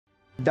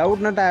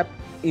Doubtnut app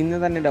ഇന്ന്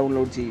തന്നെ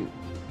download ചെയ്യൂ.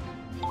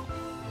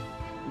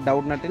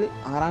 ഡൗട്ട്നട്ടിൽ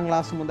 6ാം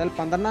ക്ലാസ് മുതൽ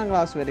 12ാം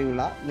ക്ലാസ്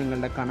വരെയുള്ള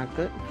നിങ്ങളുടെ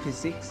കണക്ക്,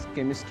 ഫിസിക്സ്,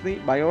 കെമിസ്ട്രി,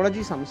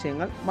 ബയോളജി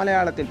സംശയങ്ങൾ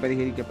മലയാളത്തിൽ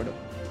പരിഹരിക്കപ്പെടും.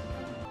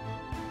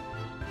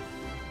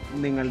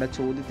 നിങ്ങളുടെ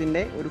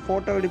ചോദ്യത്തിൻ്റെ ഒരു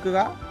ഫോട്ടോ എടുക്കുക,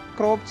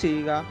 ക്രോപ്പ്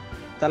ചെയ്യുക,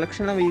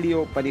 തലക്ഷണ വീഡിയോ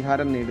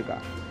പരിഹാരം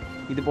നേടുക.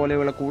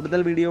 ഇതുപോലെയുള്ള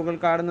കൂടുതൽ വീഡിയോകൾ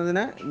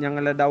കാണുന്നതിന്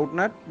ഞങ്ങളുടെ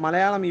ഡൗട്ട്നട്ട്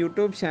മലയാളം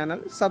യൂട്യൂബ്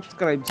ചാനൽ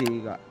സബ്സ്ക്രൈബ്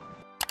ചെയ്യുക.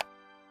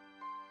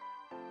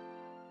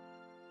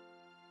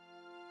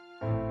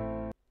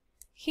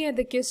 Here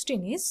the question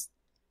is,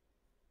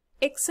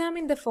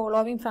 examine the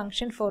following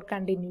function for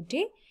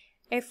continuity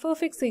f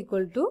of x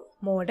equal to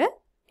mod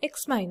x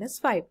minus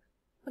 5.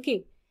 Okay,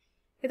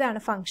 ഇതാണ്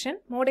ഫംഗ്ഷൻ.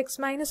 mod x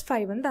minus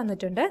 5 എന്ന്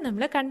തന്നിട്ടുണ്ട്.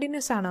 നമ്മൾ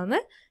കണ്ടിന്യൂസ് ആണോ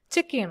എന്ന്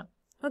ചെക്ക് ചെയ്യണം.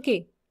 ഓക്കെ,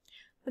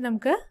 അപ്പോൾ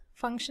നമുക്ക്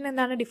ഫംഗ്ഷൻ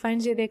എന്താണ് ഡിഫൈൻ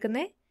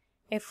ചെയ്തേക്കുന്നത്?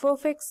 f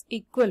of x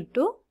equal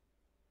to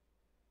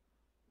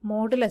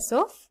modulus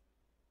of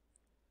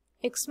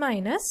x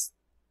minus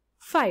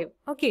 5.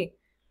 Okay,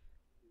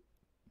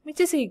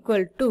 which is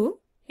equal to,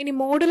 ഇനി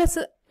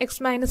മോഡുലസ്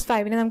എക്സ് മൈനസ്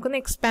 5നെ നമുക്കൊന്ന്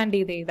എക്സ്പാൻഡ്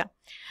ചെയ്ത് എഴുതാം.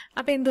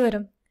 അപ്പോൾ എന്ത്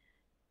വരും?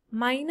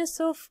 Minus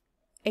of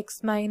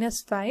X minus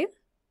 5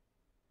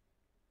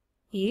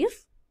 if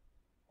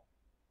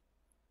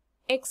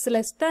x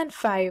less than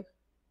 5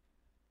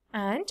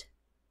 and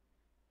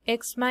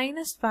x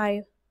minus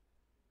 5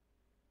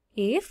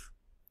 if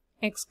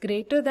x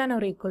greater than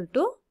or equal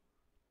to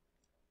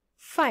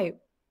 5.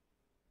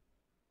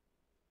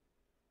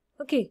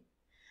 Okay,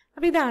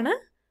 അപ്പോൾ ഇതാണ്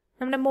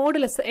നമ്മുടെ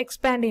മോഡുലസ്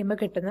എക്സ്പാൻഡ് ചെയ്യുമ്പോൾ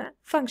കിട്ടുന്ന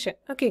ഫംഗ്ഷൻ.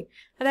 ഓക്കെ,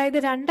 അതായത്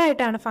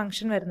രണ്ടായിട്ടാണ്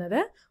ഫംഗ്ഷൻ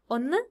വരുന്നത്.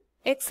 ഒന്ന്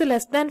എക്സ്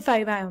ലെസ് ദാൻ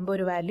 5 ആകുമ്പോൾ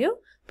ഒരു വാല്യൂ,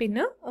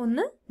 പിന്നെ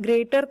ഒന്ന്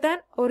greater than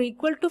or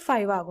equal to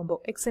 5 ആകുമ്പോൾ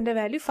എക്സിന്റെ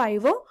വാല്യൂ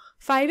 5ഓ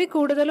 5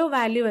 കൂടുതലോ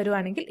വാല്യൂ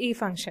വരുവാണെങ്കിൽ ഈ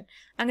ഫംഗ്ഷൻ.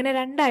 അങ്ങനെ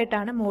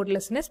രണ്ടായിട്ടാണ്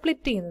മോഡുലസിനെ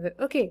സ്പ്ലിറ്റ് ചെയ്യുന്നത്.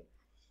 ഓക്കെ,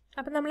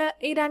 അപ്പം നമ്മൾ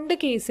ഈ രണ്ട്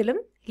കേസിലും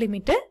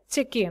ലിമിറ്റ്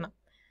ചെക്ക് ചെയ്യണം.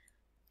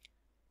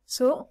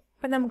 സോ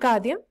അപ്പം നമുക്ക്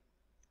ആദ്യം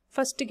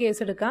ഫസ്റ്റ്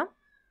കേസ് എടുക്കാം.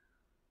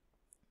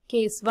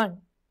 കേസ് 1.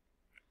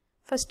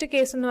 ഫസ്റ്റ്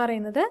കേസ് എന്ന്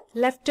പറയുന്നത്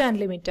ലെഫ്റ്റ് ഹാൻഡ്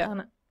ലിമിറ്റ്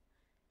ആണ്.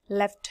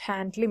 Left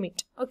hand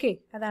limit. ഓക്കെ,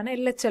 അതാണ്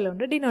LHL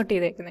കൊണ്ട് ഡിനോട്ട്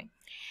ചെയ്തേക്കുന്നത്.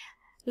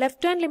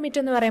 ലെഫ്റ്റ് ഹാൻഡ് ലിമിറ്റ്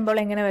എന്ന് പറയുമ്പോൾ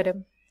എങ്ങനെ വരും?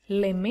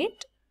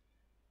 ലിമിറ്റ്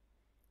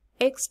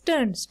എക്സ്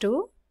ടേൺസ് ടു,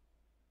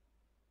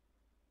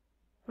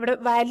 ഇവിടെ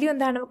വാല്യൂ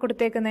എന്താണ്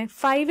കൊടുത്തേക്കുന്നത്?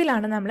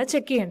 5ലാണ് നമ്മൾ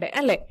ചെക്ക് ചെയ്യേണ്ടത്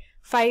അല്ലേ?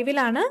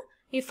 5ലാണ്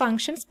ഈ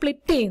ഫംഗ്ഷൻ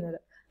സ്പ്ലിറ്റ് ചെയ്യുന്നത്.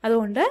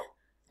 അതുകൊണ്ട്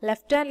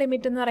ലെഫ്റ്റ് ഹാൻഡ്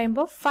ലിമിറ്റ് എന്ന്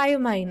പറയുമ്പോൾ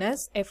 5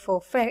 minus F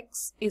of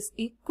X is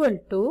equal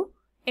to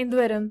എന്ത്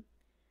വരും?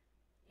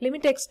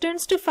 Limit X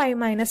turns to 5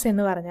 minus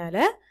എന്ന് പറഞ്ഞാൽ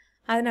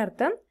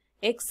അതിനർത്ഥം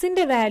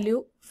എക്സിന്റെ വാല്യൂ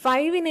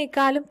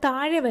 5നേക്കാളും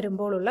താഴെ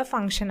വരുമ്പോഴുള്ള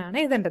ഫംഗ്ഷനാണ്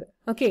എഴുതേണ്ടത്.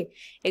 ഓക്കെ,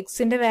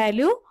 എക്സിന്റെ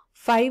വാല്യൂ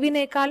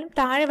 5നേക്കാളും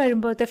താഴെ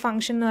വരുമ്പോഴത്തെ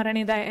ഫംഗ്ഷൻ എന്ന്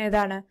പറയുന്നത്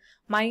ഏതാണ്?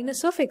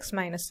 Minus of X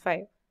minus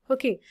 5.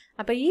 Okay,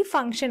 അപ്പൊ ഈ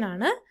ഫംഗ്ഷൻ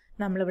ആണ്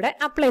നമ്മളിവിടെ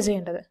അപ്ലൈ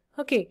ചെയ്യേണ്ടത്.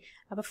 ഓക്കെ,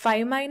 അപ്പൊ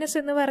 5 മൈനസ്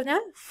എന്ന്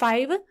പറഞ്ഞാൽ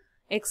 5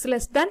 എക്സ്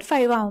ലെസ് ദാൻ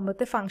 5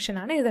 ആകുമ്പോഴത്തെ ഫംഗ്ഷൻ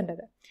ആണ്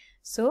എഴുതേണ്ടത്.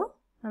 സോ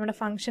നമ്മുടെ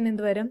ഫംഗ്ഷൻ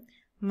എന്ത് വരും?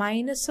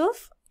 മൈനസ്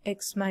ഓഫ്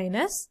എക്സ്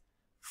മൈനസ്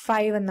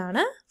 5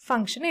 എന്നാണ്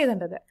ഫംഗ്ഷൻ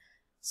എഴുതേണ്ടത്.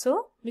 So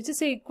which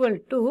is equal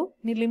to,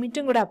 ഇനി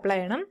ലിമിറ്റും കൂടെ അപ്ലൈ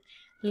ചെയ്യണം.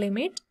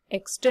 Limit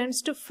X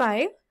turns to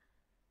 5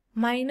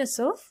 minus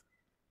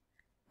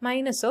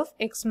of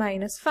X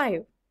minus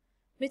 5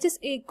 which is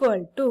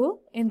equal to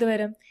എന്ത്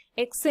വരും?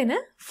 എക്സിന്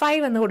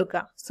 5 എന്ന്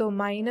കൊടുക്കുക. സോ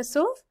മൈനസ്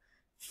ഓഫ്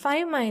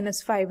 5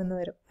 മൈനസ് 5 എന്ന്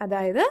വരും,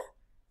 അതായത്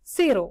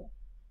 0.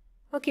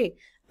 ഓക്കെ,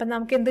 അപ്പം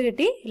നമുക്ക് എന്ത്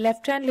കിട്ടി?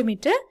 ലെഫ്റ്റ് ഹാൻഡ്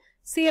ലിമിറ്റ്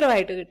 0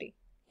 ആയിട്ട് കിട്ടി.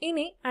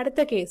 ഇനി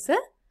അടുത്ത കേസ്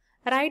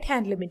റൈറ്റ്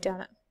ഹാൻഡ് ലിമിറ്റ്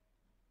ആണ്.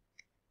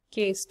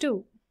 കേസ് 2,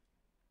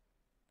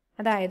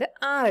 അതായത്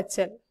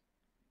RHL.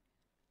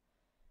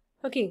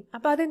 ഓക്കെ,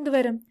 അപ്പൊ അതെന്ത്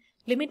വരും?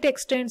 Limit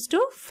X turns to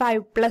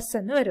 5 plus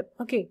എന്ന് വരും.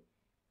 Okay,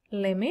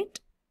 limit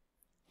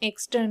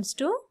X turns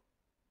to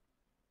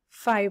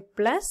 5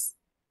 plus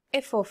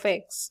F of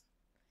X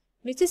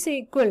which is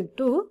equal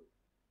to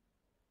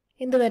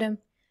എന്ത് വരും?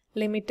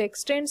 Limit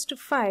X turns to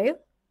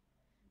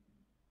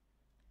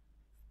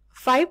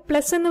 5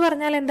 plus എന്ന്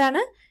പറഞ്ഞാൽ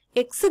എന്താണ്?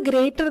 X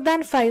greater than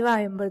 5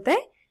 ആകുമ്പോഴത്തെ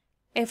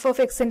F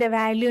of എക്സിന്റെ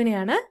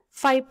വാല്യൂനെയാണ്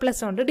 5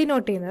 പ്ലസ് കൊണ്ട്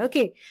ഡിനോട്ട് ചെയ്യുന്നത്.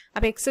 ഓക്കെ,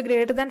 അപ്പൊ എക്സ്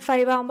ഗ്രേറ്റർ ദാൻ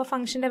 5 ആകുമ്പോൾ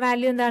ഫംഗ്ഷന്റെ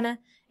വാല്യൂ എന്താണ്?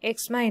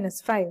 X minus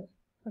 5.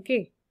 Okay,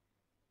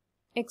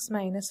 X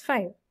minus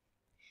 5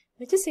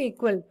 which is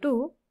equal to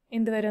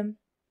എന്ത് വരും?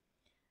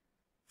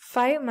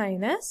 5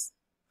 മൈനസ്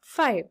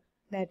 5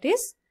 ദാറ്റ്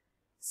ഈസ്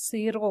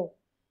 0.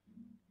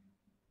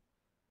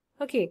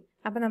 ഓക്കെ,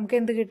 അപ്പൊ നമുക്ക്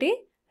എന്ത് കിട്ടി?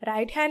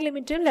 റൈറ്റ് ഹാൻഡ്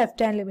ലിമിറ്റിലും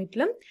ലെഫ്റ്റ് ഹാൻഡ്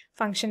ലിമിറ്റിലും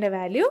ഫംഗ്ഷന്റെ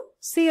വാല്യൂ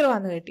 0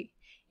 ആണെന്ന് കിട്ടി.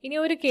 ഇനി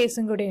ഒരു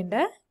കേസും കൂടി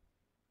ഉണ്ട്.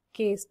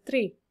 കേസ്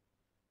 3.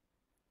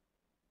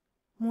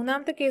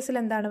 മൂന്നാമത്തെ കേസിൽ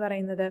എന്താണ്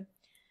പറയുന്നത്?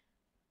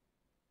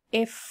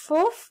 F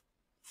of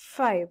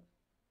 5.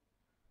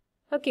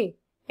 Okay,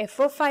 F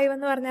of 5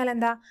 എന്ന് പറഞ്ഞാൽ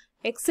എന്താ?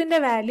 എക്സിന്റെ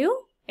വാല്യൂ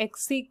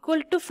എക്സ്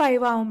ഈക്വൽ ടു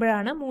 5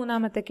 ആവുമ്പോഴാണ്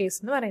മൂന്നാമത്തെ കേസ്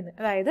എന്ന് പറയുന്നത്.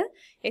 അതായത്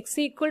എക്സ്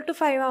ഈക്വൽ ടു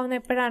 5 ആവുന്ന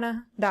എപ്പോഴാണ്?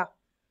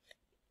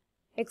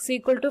 എക്സ്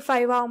ഈക്വൽ ടു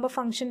 5 ആവുമ്പോൾ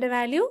ഫംഗ്ഷന്റെ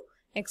value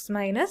X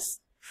minus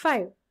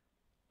 5.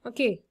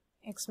 Okay,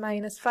 X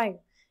minus 5.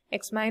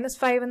 X minus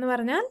 5 എന്ന്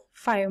പറഞ്ഞാൽ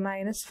 5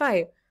 minus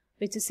 5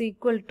 which is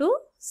equal to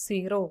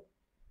 0.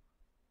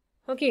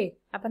 Okay,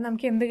 അപ്പം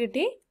നമുക്ക് എന്ത്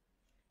കിട്ടി?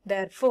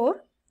 Therefore,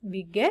 we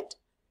get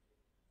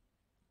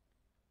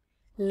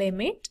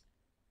limit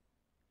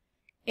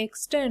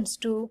x tends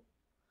to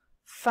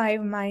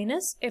 5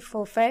 minus f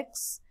of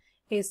x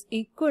is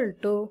equal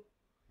to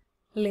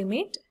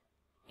limit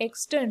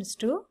x tends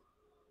to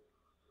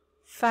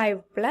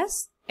 5 plus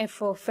f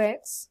of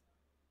x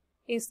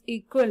is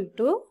equal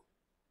to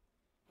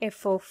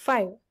f of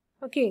 5.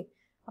 Okay,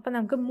 അപ്പം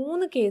നമുക്ക്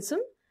 3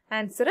 കേസും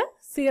answer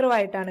 0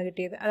 ആയിട്ടാണ്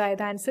കിട്ടിയത്,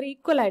 അതായത് ആൻസർ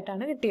ഈക്വൽ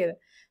ആയിട്ടാണ് കിട്ടിയത്.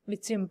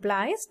 which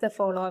implies the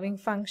following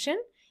function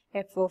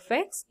f of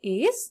x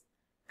is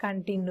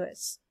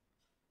continuous.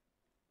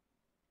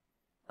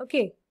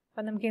 Okay,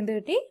 അപ്പം നമുക്ക് എന്ത്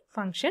കിട്ടി?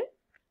 ഫംഗ്ഷൻ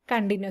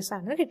കണ്ടിന്യൂസ്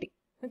ആണ് കിട്ടി.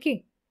 Okay,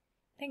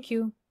 thank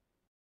you.